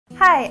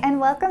Hi, and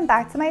welcome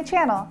back to my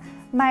channel.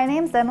 My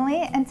name's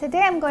Emily, and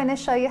today I'm going to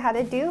show you how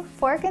to do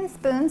fork and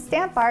spoon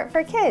stamp art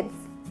for kids.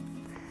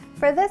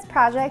 For this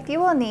project, you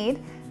will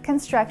need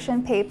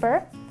construction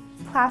paper,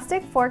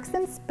 plastic forks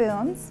and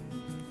spoons,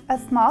 a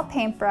small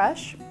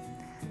paintbrush,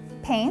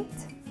 paint,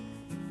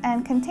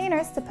 and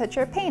containers to put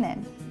your paint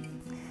in.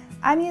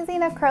 I'm using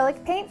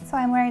acrylic paint, so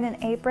I'm wearing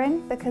an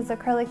apron because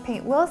acrylic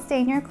paint will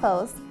stain your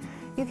clothes.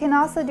 You can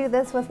also do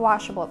this with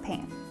washable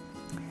paint.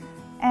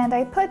 And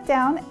I put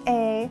down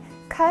a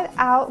cut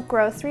out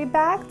grocery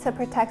bag to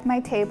protect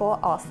my table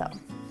also.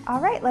 All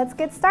right, let's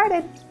get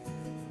started.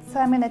 So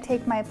I'm going to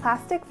take my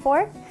plastic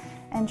fork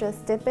and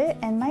just dip it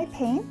in my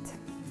paint.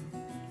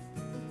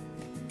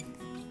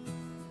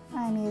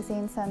 I'm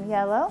using some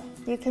yellow.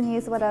 You can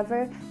use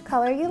whatever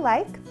color you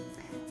like,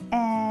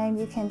 and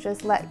you can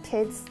just let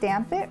kids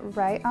stamp it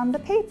right on the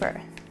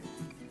paper.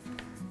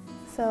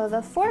 So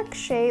the fork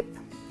shape,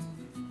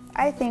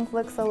 I think,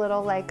 looks a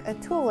little like a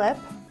tulip.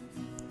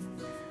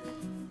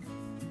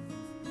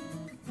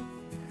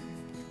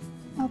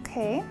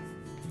 Okay,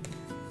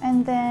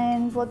 and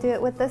then we'll do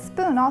it with the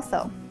spoon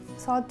also.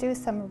 So I'll do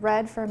some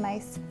red for my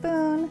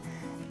spoon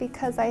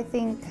because I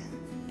think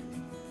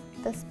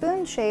the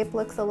spoon shape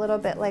looks a little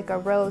bit like a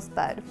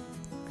rosebud.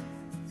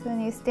 So when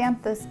you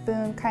stamp the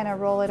spoon, kind of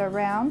roll it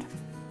around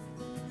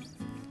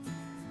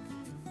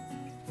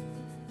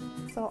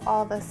so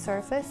all the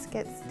surface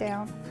gets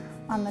down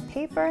on the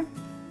paper.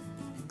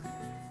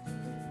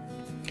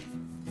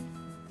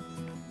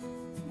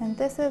 And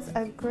this is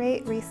a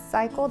great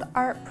recycled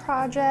art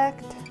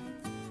project.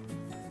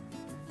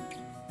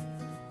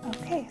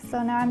 Okay,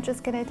 so now I'm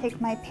just going to take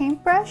my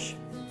paintbrush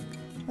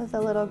with a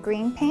little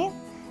green paint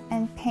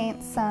and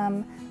paint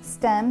some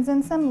stems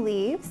and some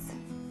leaves.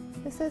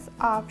 This is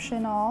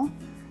optional,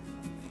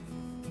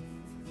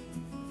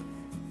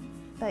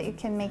 but you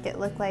can make it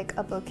look like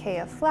a bouquet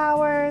of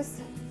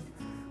flowers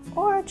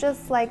or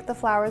just like the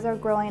flowers are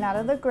growing out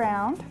of the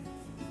ground.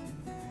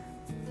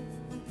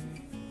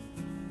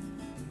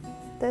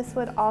 This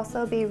would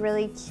also be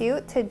really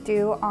cute to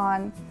do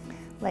on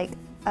like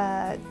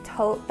a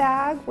tote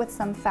bag with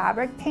some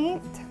fabric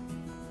paint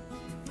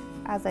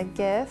as a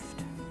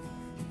gift,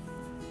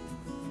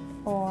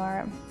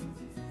 or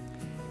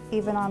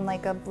even on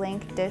like a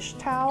blank dish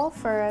towel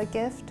for a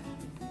gift.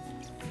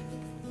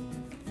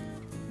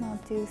 I'll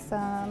do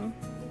some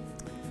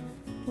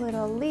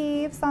little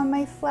leaves on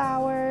my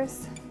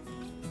flowers.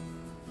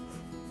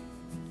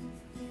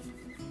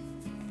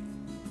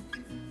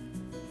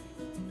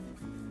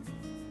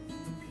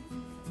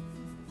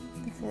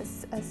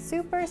 This is a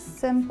super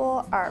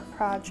simple art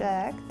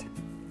project.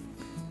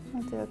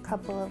 I'll do a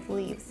couple of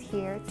leaves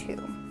here too.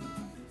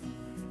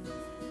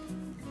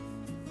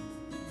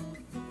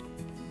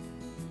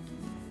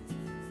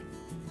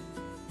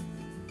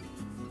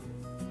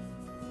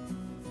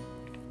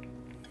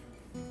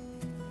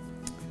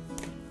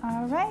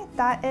 All right,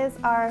 that is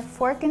our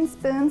fork and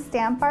spoon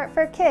stamp art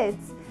for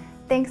kids.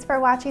 Thanks for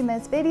watching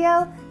this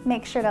video.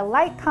 Make sure to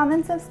like,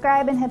 comment,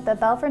 subscribe, and hit the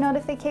bell for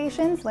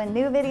notifications when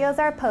new videos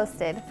are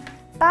posted.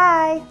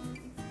 Bye!